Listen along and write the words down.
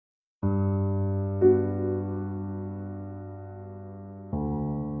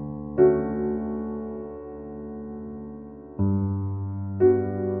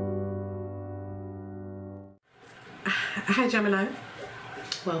Hi Gemini,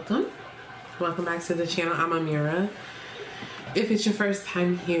 welcome back to the channel. I'm Amira. If it's your first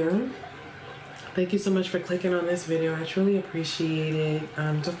time here, thank you so much for clicking on this video. I truly appreciate it.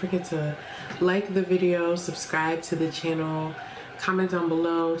 Don't forget to like the video, subscribe to the channel, comment down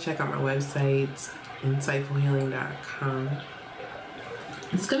below, check out my website, insightfulhealing.com.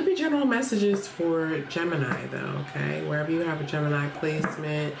 It's going to be general messages for Gemini though, okay? Wherever you have a Gemini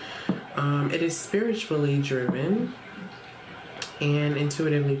placement, it is spiritually driven and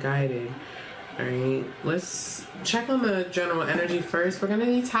intuitively guided. All right, let's check on the general energy first. We're going to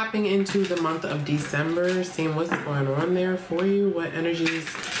be tapping into the month of December, seeing what's going on there for you, what energies,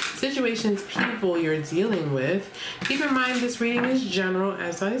 situations, people you're dealing with. Keep in mind this reading is general,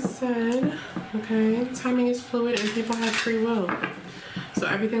 as I said, okay? Timing is fluid and people have free will. So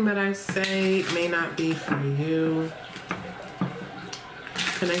everything that I say may not be for you.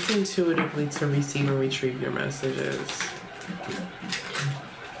 Connect intuitively to receive and retrieve your messages.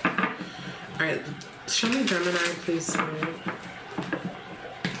 All right, show me Gemini, please, Spirit.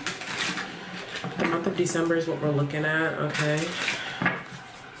 The month of December is what we're looking at, okay?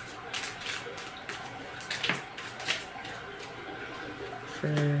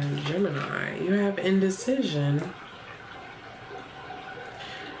 For Gemini, you have indecision.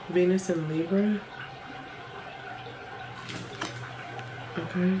 Venus in Libra.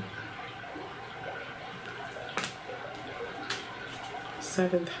 Okay.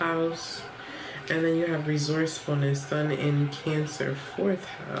 7th house. And then you have resourcefulness, Sun in Cancer, 4th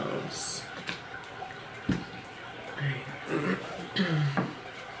house. All right.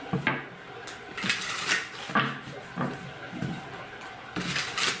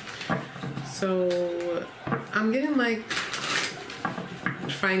 So I'm getting like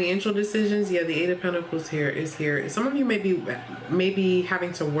financial decisions. Yeah, the 8 of Pentacles here is here. Some of you may be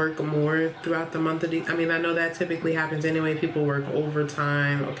having to work more throughout the month of I mean, I know that typically happens anyway. People work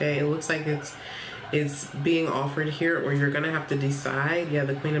overtime. Okay, it looks like it's being offered here, or you're gonna have to decide. Yeah,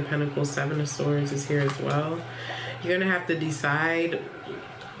 the Queen of Pentacles, 7 of Swords is here as well. You're gonna have to decide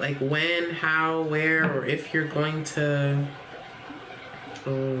like when, how, where, or if you're going to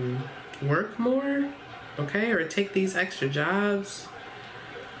work more, okay, or take these extra jobs.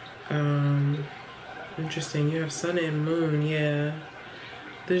 Interesting. You have Sun and Moon. Yeah,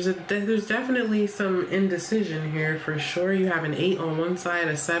 there's definitely some indecision here for sure. You have an 8 on one side,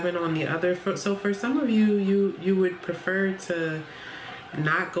 a 7 on the other. So for some of you, you would prefer to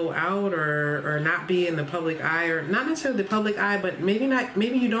not go out or not be in the public eye, or not necessarily the public eye, but maybe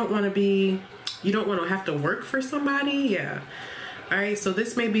you don't want to have to work for somebody. Yeah. All right, so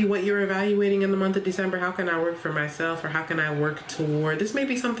this may be what you're evaluating in the month of December. How can I work for myself, or how can I work toward? This may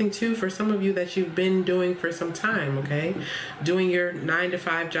be something too for some of you that you've been doing for some time, okay? Doing your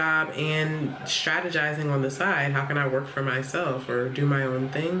 9-to-5 job and strategizing on the side. How can I work for myself or do my own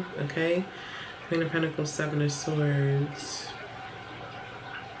thing, okay? Queen of Pentacles, 7 of Swords.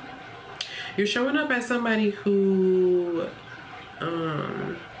 You're showing up as somebody who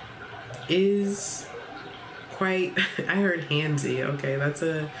is quite, I heard handsy. Okay, that's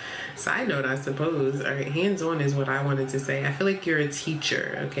a side note, I suppose. All right, hands-on is what I wanted to say. I feel like you're a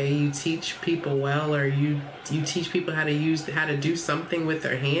teacher, okay? You teach people well, or you teach people how to do something with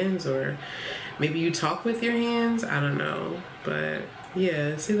their hands, or maybe you talk with your hands. I don't know, but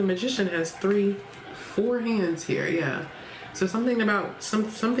yeah. See, the Magician has 4 hands here. Yeah. So something about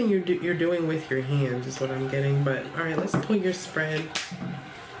something you're doing with your hands is what I'm getting. But all right, let's pull your spread.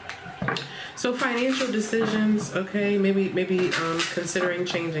 So financial decisions, okay, maybe considering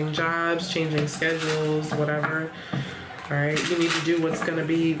changing jobs, changing schedules, whatever. All right, you need to do what's gonna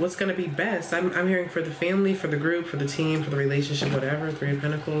be best. I'm hearing for the family, for the group, for the team, for the relationship, whatever. 3 of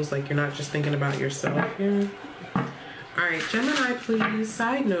Pentacles, like you're not just thinking about yourself here. All right, Gemini, please.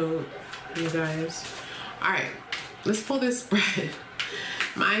 Side note, you guys. All right, let's pull this spread.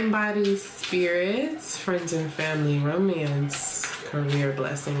 Mind, body, spirits, friends and family, romance, career,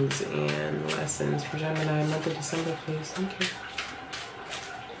 blessings, and lessons for Gemini, month of December, please. Thank you.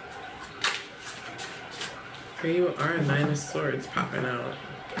 Here you are, 9 of Swords popping out.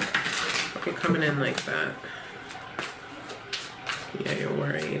 You're coming in like that. Yeah, you're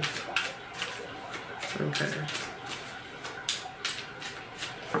worried. Okay.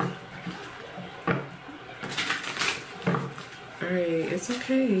 Alright, it's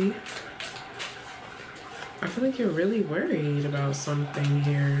okay. I feel like you're really worried about something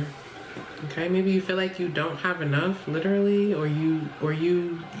here. Okay, maybe you feel like you don't have enough, literally, or you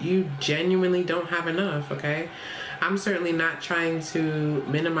genuinely don't have enough. Okay, I'm certainly not trying to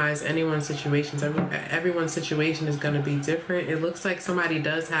minimize anyone's situations. Everyone's situation is going to be different. It looks like somebody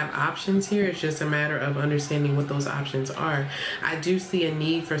does have options here. It's just a matter of understanding what those options are. I do see a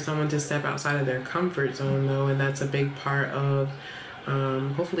need for someone to step outside of their comfort zone, though, and that's a big part of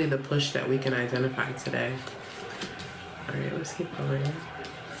hopefully the push that we can identify today. All right, let's keep going.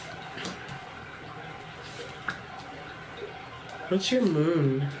 What's your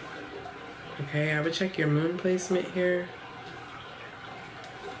moon? Okay, I would check your moon placement here.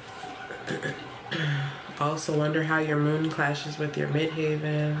 Also wonder how your moon clashes with your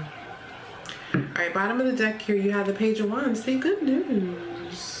midhaven. Alright, bottom of the deck here, you have the Page of Wands. Say good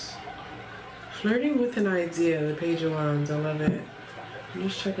news. Flirting with an idea, the Page of Wands. I love it. I'm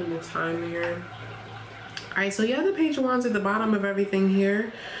just checking the time here. Alright, so you have the Page of Wands at the bottom of everything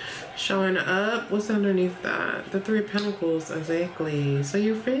here. Showing up. What's underneath that? The Three of Pentacles, exactly. So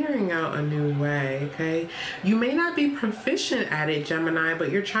you're figuring out a new way, okay? You may not be proficient at it, Gemini,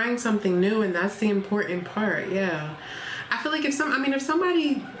 but you're trying something new, and that's the important part. Yeah. I feel like if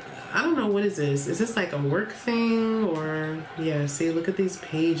somebody, I don't know, what is this? Is this like a work thing? Or, yeah, see, look at these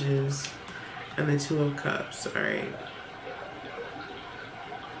pages and the Two of Cups. All right.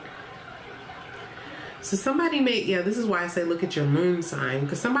 So somebody may, yeah, this is why I say look at your moon sign,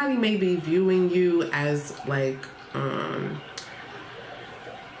 because somebody may be viewing you as like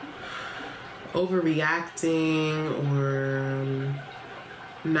overreacting or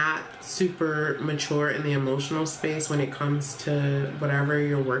not super mature in the emotional space when it comes to whatever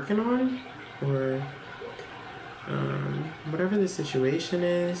you're working on, or whatever the situation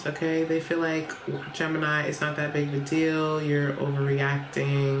is. Okay, they feel like, Gemini, it's not that big of a deal, you're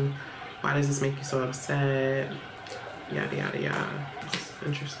overreacting. Why does this make you so upset? Yada, yada, yada. It's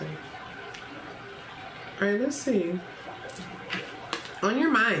interesting. All right, let's see. On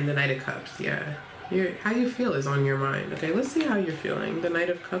your mind, the Knight of Cups, yeah. How you feel is on your mind. Okay, let's see how you're feeling. The Knight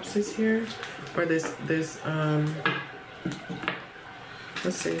of Cups is here. Or this,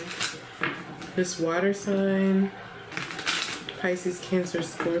 let's see. This water sign. Pisces, Cancer,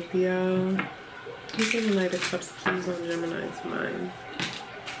 Scorpio. Who's in the Knight of Cups, please, on Gemini's mind?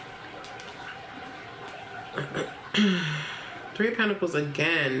 Three of Pentacles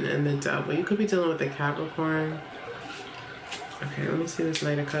again, and the Devil. You could be dealing with a Capricorn. Okay, let me see this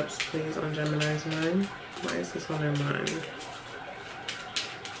Knight of Cups, please, on Gemini's mind. Why is this on their mind?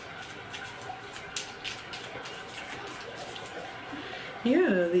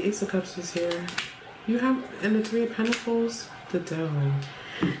 Yeah, the Ace of Cups is here. You have, and the Three of Pentacles, the Devil.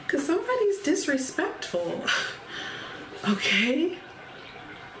 Because somebody's disrespectful. Okay?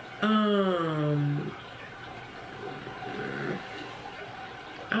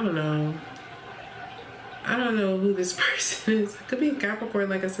 I don't know who this person is. It could be a Capricorn,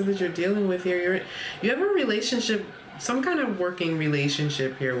 like I said, that you're dealing with here. You have a relationship, some kind of working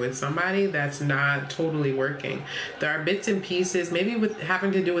relationship here with somebody that's not totally working. There are bits and pieces, maybe with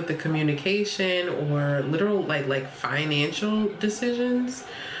having to do with the communication or literal like financial decisions,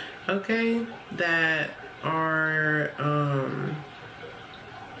 okay, that are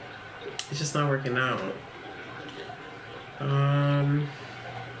it's just not working out.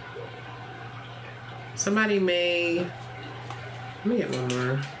 Somebody may, let me get one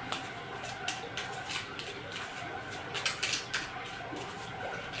more.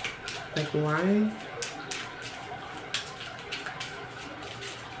 Like, why?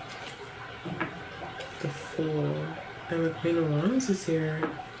 The Fool. And the Queen of Wands is here.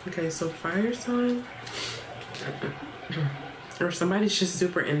 Okay, so fire sign. Or somebody's just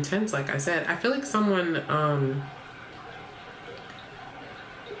super intense, like I said. I feel like someone,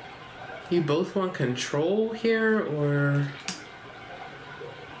 you both want control here, or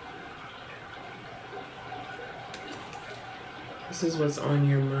this is what's on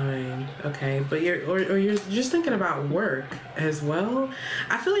your mind. Okay, but you're just thinking about work as well.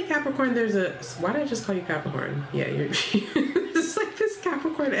 I feel like Capricorn, there's a, why did I just call you Capricorn? Yeah, you're it's like this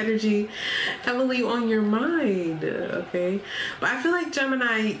Capricorn energy heavily on your mind. Okay, but I feel like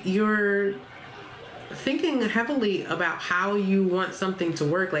Gemini, you're thinking heavily about how you want something to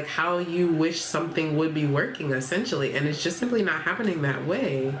work, like how you wish something would be working, essentially, and it's just simply not happening that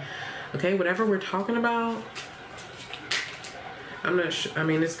way. Okay, whatever we're talking about, I'm not sure. I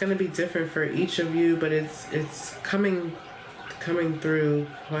mean, it's going to be different for each of you, but it's coming through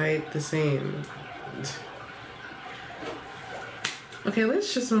quite the same. Okay,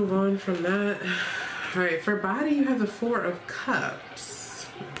 let's just move on from that. All right, for body, you have the Four of Cups.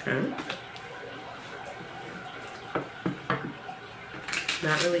 Okay.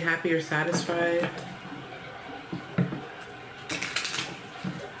 Not really happy or satisfied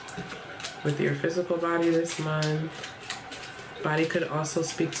with your physical body this month. Body could also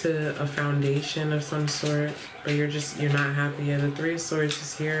speak to a foundation of some sort, but you're not happy. Yeah, the Three of Swords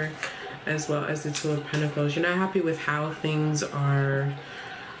is here, as well as the Two of Pentacles. You're not happy with how things are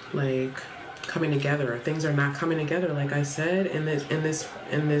like coming together, or things are not coming together, like I said, in this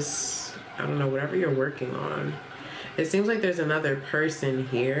I don't know, whatever you're working on. It seems like there's another person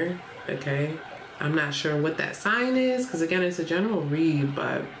here, okay? I'm not sure what that sign is, because again, it's a general read,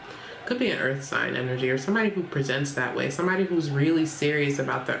 but could be an earth sign energy, or somebody who presents that way, somebody who's really serious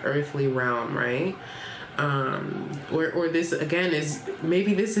about the earthly realm, right? Or this again is,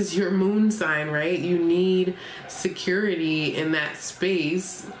 maybe this is your moon sign, right? You need security in that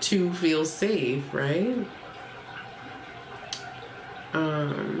space to feel safe, right?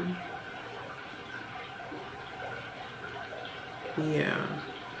 Yeah.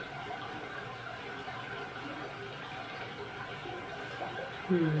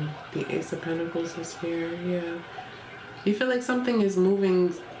 The Ace of Pentacles is here. Yeah. You feel like something is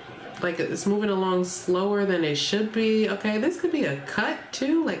moving, like it's moving along slower than it should be. Okay, this could be a cut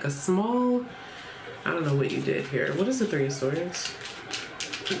too, like a small, I don't know what you did here. What is the Three of Swords?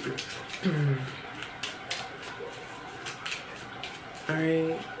 All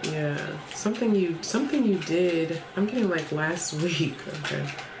right, yeah, something you did. I'm getting like last week. Okay,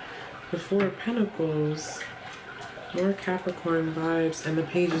 the Four of Pentacles, more Capricorn vibes, and the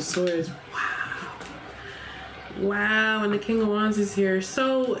Page of Swords. Wow, and the King of Wands is here.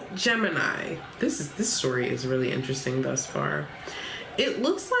 So Gemini, this story is really interesting thus far. It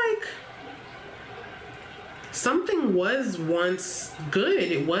looks like something was once good.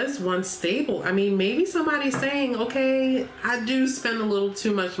 It was once stable. I mean, maybe somebody's saying, okay, I do spend a little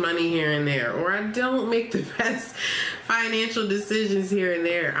too much money here and there, or I don't make the best financial decisions here and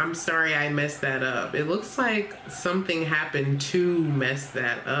there. I'm sorry I messed that up. It looks like something happened to mess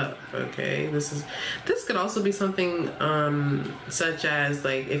that up, okay? This could also be something such as,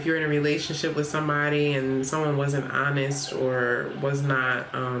 like, if you're in a relationship with somebody and someone wasn't honest or was not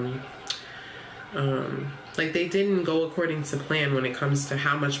like they didn't go according to plan when it comes to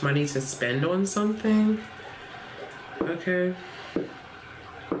how much money to spend on something. Okay.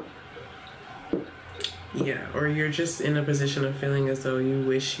 Yeah, or you're just in a position of feeling as though you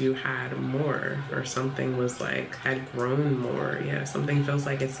wish you had more, or something was like, had grown more. Yeah, something feels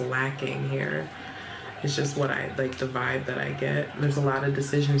like it's lacking here. It's just what I, like the vibe that I get. There's a lot of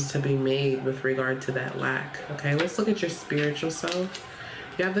decisions to be made with regard to that lack. Okay, let's look at your spiritual self.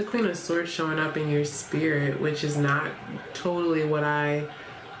 You have the Queen of Swords showing up in your spirit, which is not totally what I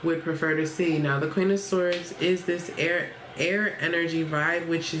would prefer to see. Now, the Queen of Swords is this air energy vibe,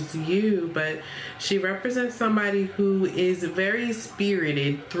 which is you, but she represents somebody who is very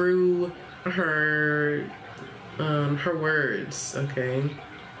spirited through her words, okay?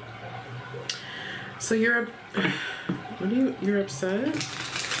 So you're upset?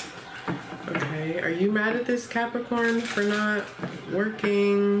 Okay, are you mad at this Capricorn for not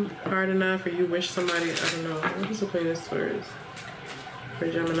working hard enough, or you wish somebody, I don't know, what is the Queen of Swords?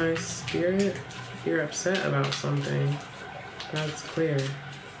 For Gemini spirit, you're upset about something. That's clear.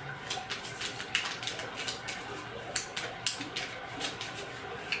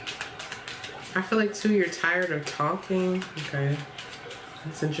 I feel like too, you're tired of talking. Okay,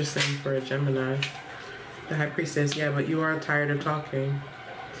 that's interesting for a Gemini. The High Priestess, yeah, but you are tired of talking.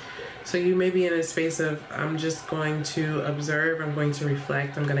 So you may be in a space of, I'm just going to observe, I'm going to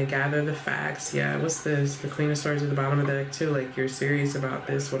reflect, I'm going to gather the facts. Yeah, what's this? The Queen of Swords at the bottom of the deck too. Like, you're serious about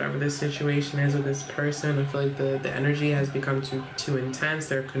this, whatever this situation is with this person. I feel like the energy has become too intense.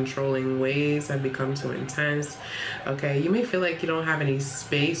 Their controlling ways have become too intense. Okay, you may feel like you don't have any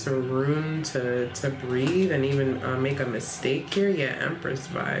space or room to breathe and even make a mistake here. Yeah, Empress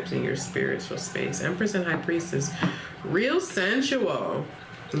vibes in your spiritual space. Empress and High Priestess, real sensual.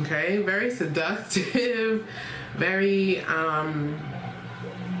 Okay, very seductive, very,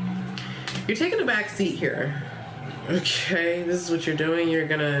 you're taking a back seat here. Okay, this is what you're doing. You're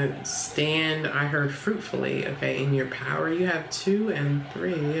gonna stand, I heard, fruitfully, okay, in your power. You have 2 and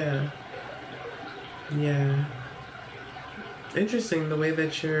 3, yeah. Yeah. Interesting the way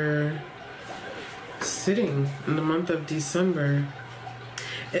that you're sitting in the month of December.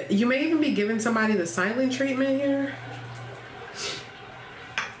 You may even be giving somebody the silent treatment here.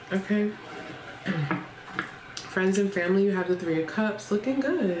 Okay. Friends and family, you have the 3 of Cups, looking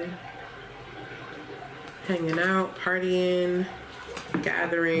good. Hanging out, partying,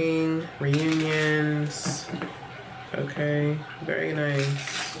 gathering, reunions. Okay, very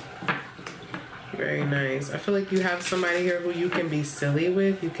nice. very nice. I feel like you have somebody here who you can be silly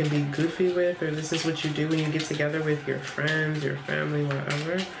with, you can be goofy with, or this is what you do when you get together with your friends, your family,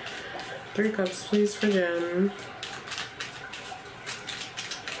 whatever. 3 cups, please, for Jen.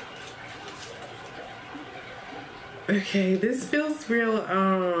 Okay, this feels real,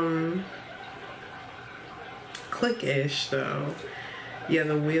 click-ish, though. Yeah,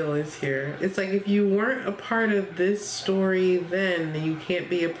 the wheel is here. It's like if you weren't a part of this story then you can't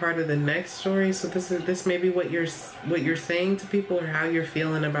be a part of the next story. So this may be what you're saying to people, or how you're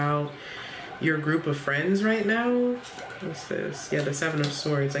feeling about your group of friends right now. What's this? Yeah, the 7 of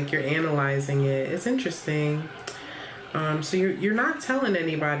Swords. Like you're analyzing it. It's interesting. So you're not telling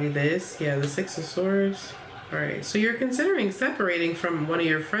anybody this. Yeah, the 6 of Swords. All right. So you're considering separating from one of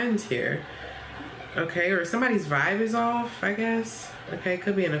your friends here. Okay, or somebody's vibe is off, I guess. Okay,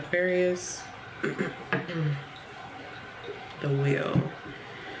 could be an Aquarius. The wheel.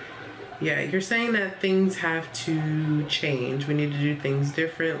 Yeah, you're saying that things have to change. We need to do things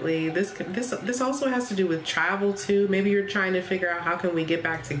differently. This also has to do with travel too. Maybe you're trying to figure out how can we get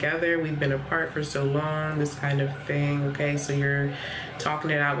back together. We've been apart for so long, this kind of thing. Okay, so you're talking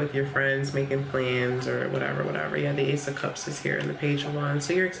it out with your friends, making plans or whatever. Yeah, the Ace of Cups is here and the Page of Wands.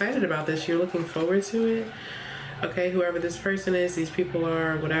 So you're excited about this. You're looking forward to it. Okay, whoever this person is, these people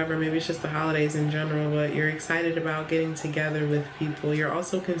are, whatever, maybe it's just the holidays in general, but you're excited about getting together with people. You're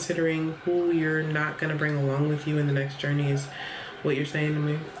also considering who you're not going to bring along with you in the next journey is what you're saying to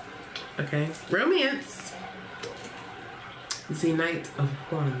me. Okay, romance. The Knight of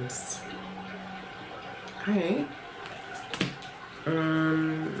Wands. All right.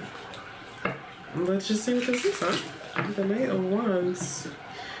 Let's just see what this is, huh? The Knight of Wands.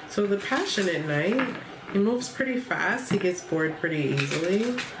 So the passionate knight, he moves pretty fast. He gets bored pretty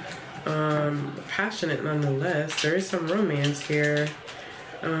easily. Passionate nonetheless. There is some romance here.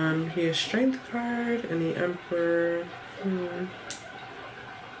 He has Strength card and the Emperor.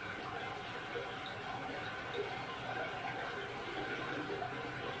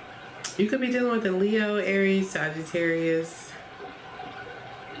 You could be dealing with a Leo, Aries, Sagittarius.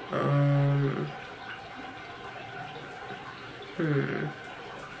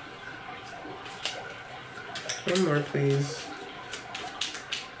 One more, please.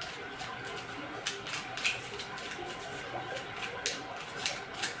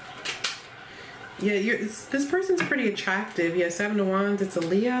 Yeah, this person's pretty attractive. Yeah, 7 of Wands, it's a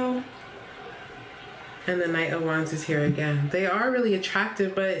Leo. And the Knight of Wands is here again. They are really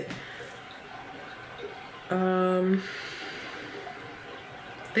attractive, but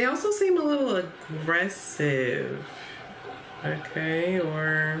they also seem a little aggressive. Okay,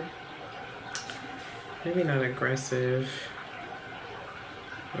 or maybe not aggressive.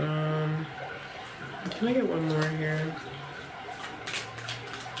 Can I get one more here?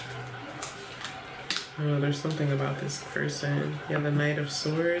 Oh, there's something about this person. Yeah, the Knight of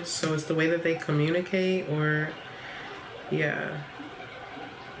Swords. So it's the way that they communicate, or yeah.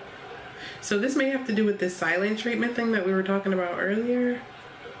 So this may have to do with this silent treatment thing that we were talking about earlier.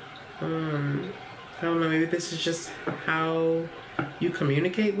 I don't know, maybe this is just how you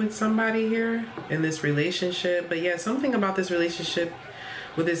communicate with somebody here in this relationship. But yeah, something about this relationship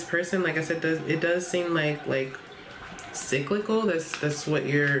with this person, like I said, it does seem like cyclical. That's what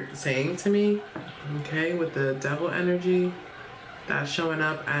you're saying to me. Okay, with the Devil energy, that's showing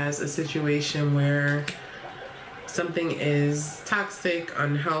up as a situation where something is toxic,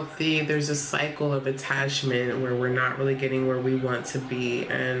 unhealthy. There's a cycle of attachment where we're not really getting where we want to be,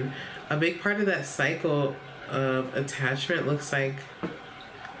 and a big part of that cycle of attachment looks like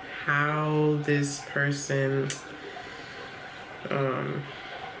how this person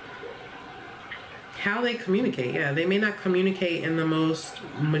how they communicate. Yeah, they may not communicate in the most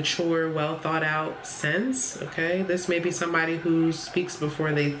mature, well thought out sense. Okay, this may be somebody who speaks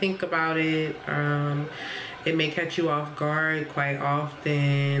before they think about it. It may catch you off guard quite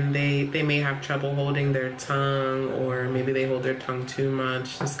often. They may have trouble holding their tongue, or maybe they hold their tongue too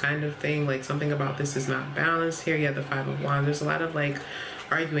much. This kind of thing, like something about this is not balanced here. You have the 5 of Wands. There's a lot of like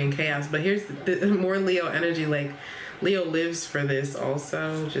arguing chaos, but here's the more Leo energy. Like Leo lives for this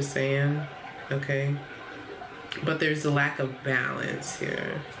also, just saying. Okay, but there's a lack of balance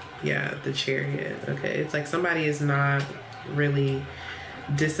here. Yeah, the Chariot. Okay, it's like somebody is not really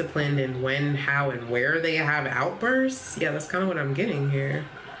disciplined in when, how, and where they have outbursts. Yeah, that's kind of what I'm getting here.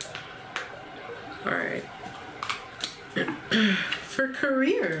 All right. For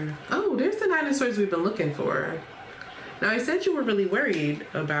career. Oh, there's the 9 of Swords we've been looking for. Now, I said you were really worried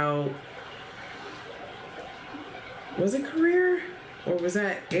about, was it career? Or was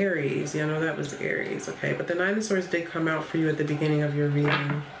that Aries? Yeah, no, that was Aries. Okay, but the Nine of Swords did come out for you at the beginning of your reading.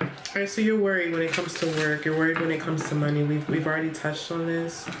 All right, so you're worried when it comes to work. You're worried when it comes to money. We've already touched on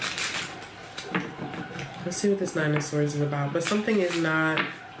this. Let's see what this Nine of Swords is about. But something is not...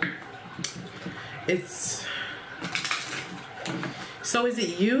 It's... So is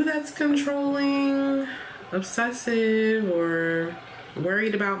it you that's controlling, obsessive, or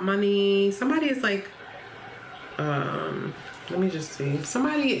worried about money? Somebody is like... let me just see.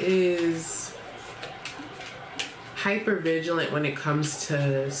 Somebody is hyper vigilant when it comes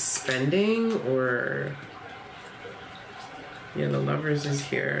to spending, or yeah, the Lovers is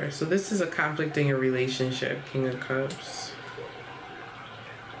here. So this is a conflict in your relationship, King of Cups.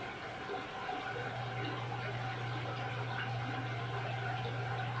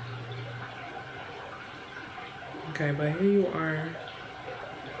 Okay, but here you are.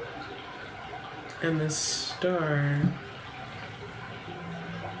 And the Star.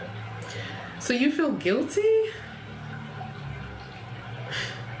 So you feel guilty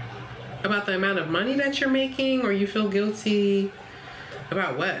about the amount of money that you're making, or you feel guilty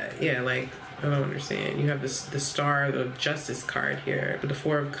about what? Yeah, like, I don't understand. You have this, the Star, the Justice card here, but the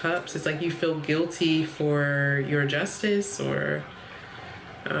Four of Cups. It's like you feel guilty for your justice, or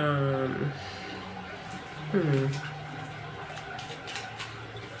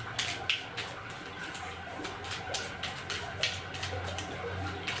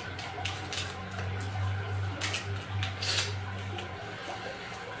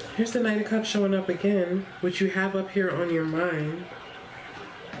Here's the Knight of Cups showing up again, which you have up here on your mind.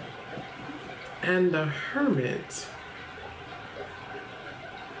 And the Hermit.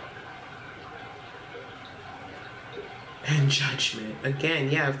 And Judgment. Again,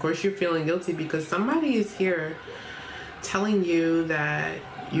 yeah, of course you're feeling guilty because somebody is here telling you that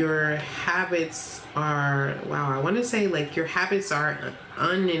your habits are, wow, I want to say like your habits are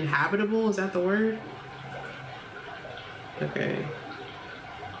uninhabitable. Is that the word? Okay.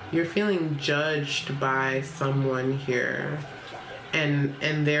 You're feeling judged by someone here, and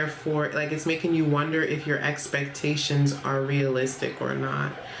therefore, like, it's making you wonder if your expectations are realistic or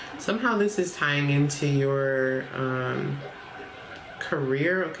not. Somehow this is tying into your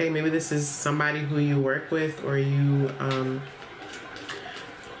career. Okay, maybe this is somebody who you work with, or you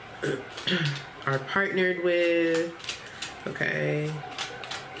are partnered with. Okay,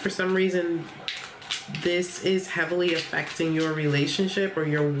 for some reason this is heavily affecting your relationship, or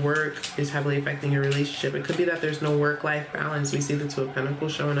your work is heavily affecting your relationship. It could be that there's no work-life balance. We see the Two of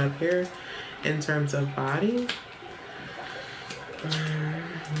Pentacles showing up here in terms of body.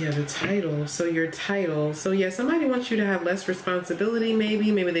 Yeah, the title. So your title. So yeah, somebody wants you to have less responsibility,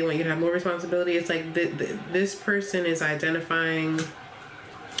 maybe. Maybe they want you to have more responsibility. It's like this person is identifying,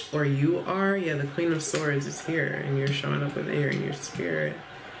 or you are. Yeah, the Queen of Swords is here, and you're showing up with air in your spirit.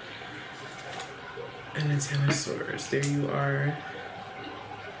 And the Ten of Swords. There you are.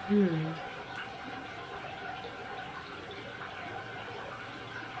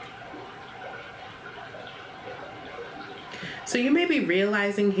 So you may be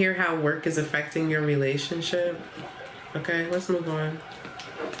realizing here how work is affecting your relationship. Okay, let's move on.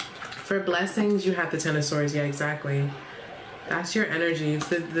 For blessings, you have the Ten of Swords. Yeah, exactly. That's your energy.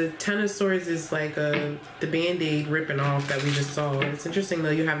 The Ten of Swords is like the Band-Aid ripping off that we just saw. It's interesting though,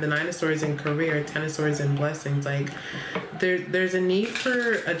 you have the Nine of Swords in career, Ten of Swords in blessings. Like there's a need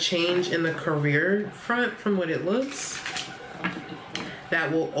for a change in the career front from what it looks.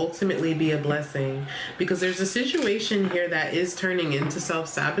 That will ultimately be a blessing, because there's a situation here that is turning into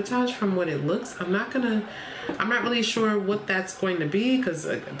self-sabotage from what it looks. I'm not really sure what that's going to be, because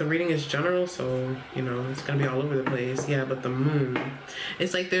the reading is general, so you know it's gonna be all over the place. Yeah, but the Moon,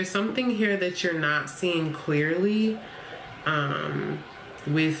 it's like there's something here that you're not seeing clearly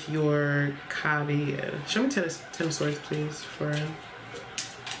with your caveat. Show me Ten of Swords, please, for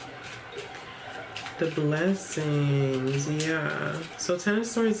the blessings. Yeah, so Ten of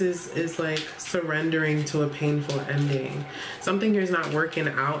Swords is like surrendering to a painful ending. Something here is not working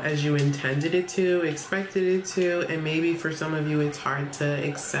out as you intended it to, expected it to, and maybe for some of you it's hard to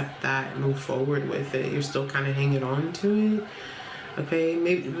accept that and move forward with it. You're still kind of hanging on to it. Okay,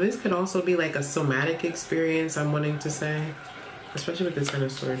 maybe this could also be like a somatic experience, I'm wanting to say, especially with the Ten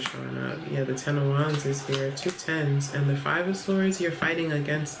of Swords showing up. Yeah, the Ten of Wands is here, 2 tens, and the Five of Swords. You're fighting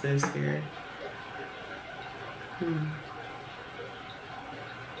against this here.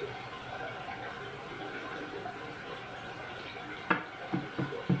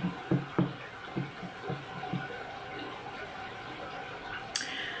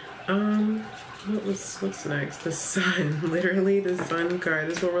 What's next? The Sun. Literally the Sun card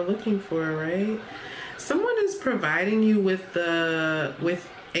is what we're looking for, right? Someone is providing you with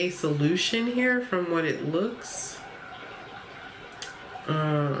a solution here from what it looks.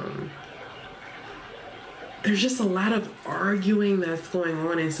 There's just a lot of arguing that's going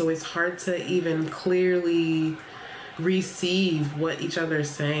on, and so it's hard to even clearly receive what each other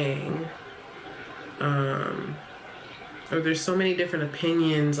is saying. Or there's so many different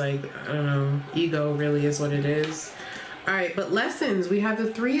opinions, like, I don't know, ego really is what it is. All right, but lessons, we have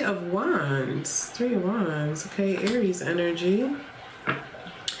the Three of Wands. Three of Wands, okay, Aries energy.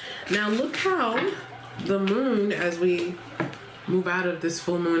 Now look how the moon, as we move out of this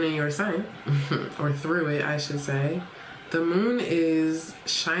full moon in your sign, or through it, I should say, the moon is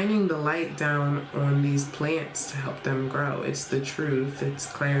shining the light down on these plants to help them grow. It's the truth, it's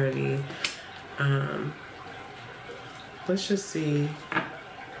clarity. Let's just see.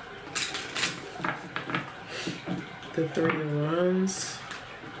 The Three of Wands.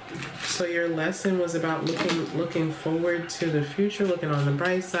 So your lesson was about looking forward to the future, looking on the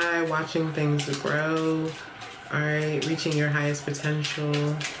bright side, watching things grow. All right, reaching your highest potential.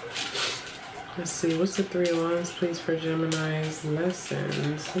 Let's see, what's the Three of Wands, please, for Gemini's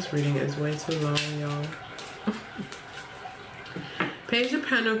lessons? This reading is way too long, y'all. Page of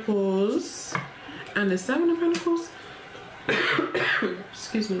Pentacles and the Seven of Pentacles.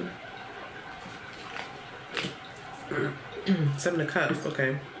 Excuse me. Seven of Cups,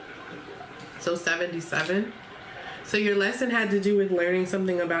 okay. So 77. So your lesson had to do with learning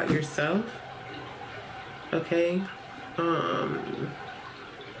something about yourself. Okay.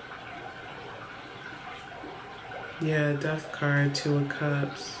 Yeah, Death card, Two of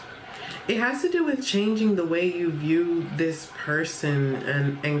Cups. It has to do with changing the way you view this person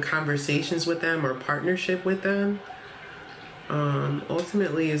and conversations with them or partnership with them.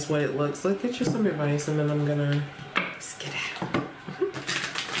 Ultimately is what it looks. Let's get you some advice and then I'm gonna skid out.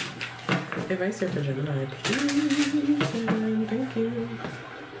 Advice here for Gemini, please, and thank you.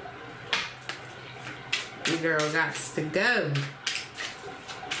 Your girl gots to go.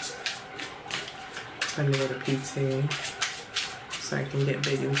 Time to go to PT so I can get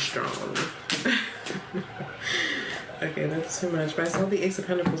big and strong. Okay, that's too much. But I saw the Ace of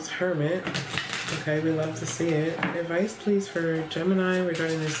Pentacles Hermit. Okay, we love to see it. Advice, please, for Gemini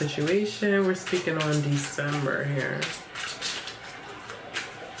regarding this situation. We're speaking on December here.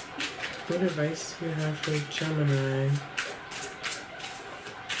 What advice do you have for Gemini?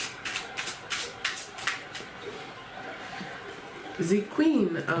 The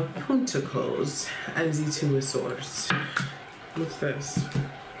Queen of Pentacles and the Two of Swords. What's this?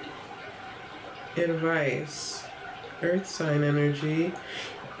 Advice. Earth sign energy.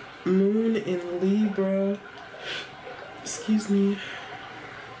 Moon in Libra. Excuse me.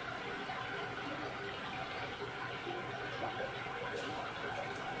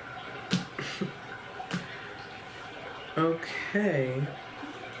 Okay.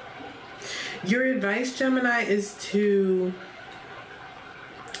 Your advice, Gemini, is to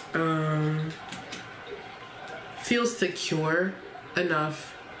feel secure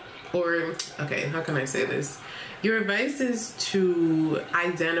enough, or okay, how can I say this? Your advice is to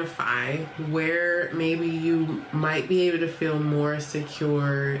identify where maybe you might be able to feel more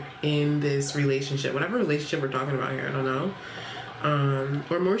secure in this relationship, whatever relationship we're talking about here, I don't know.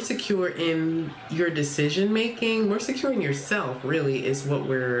 Or more secure in your decision making, more secure in yourself, really, is what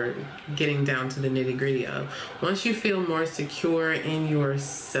we're getting down to the nitty gritty of. Once you feel more secure in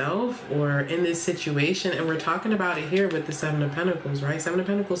yourself or in this situation, and we're talking about it here with the Seven of Pentacles, right? Seven of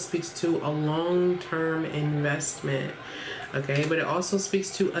Pentacles speaks to a long-term investment, okay? But it also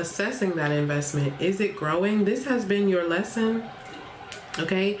speaks to assessing that investment. Is it growing? This has been your lesson.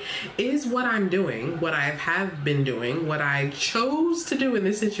 Okay, is what I'm doing, what I have been doing, what I chose to do in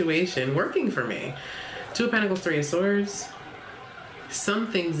this situation working for me? Two of Pentacles, Three of Swords.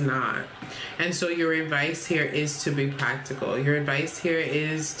 Something's not. And so your advice here is to be practical. Your advice here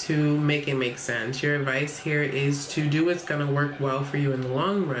is to make it make sense. Your advice here is to do what's going to work well for you in the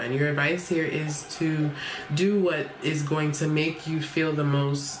long run. Your advice here is to do what is going to make you feel the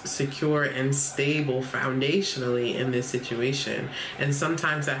most secure and stable foundationally in this situation. And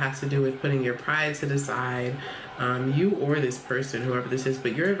sometimes that has to do with putting your pride to the side, you or this person, whoever this is.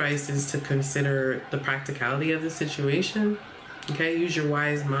 But your advice is to consider the practicality of the situation. Okay, use your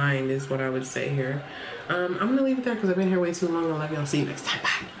wise mind is what I would say here. I'm going to leave it there because I've been here way too long. I love y'all. See you next time.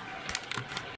 Bye.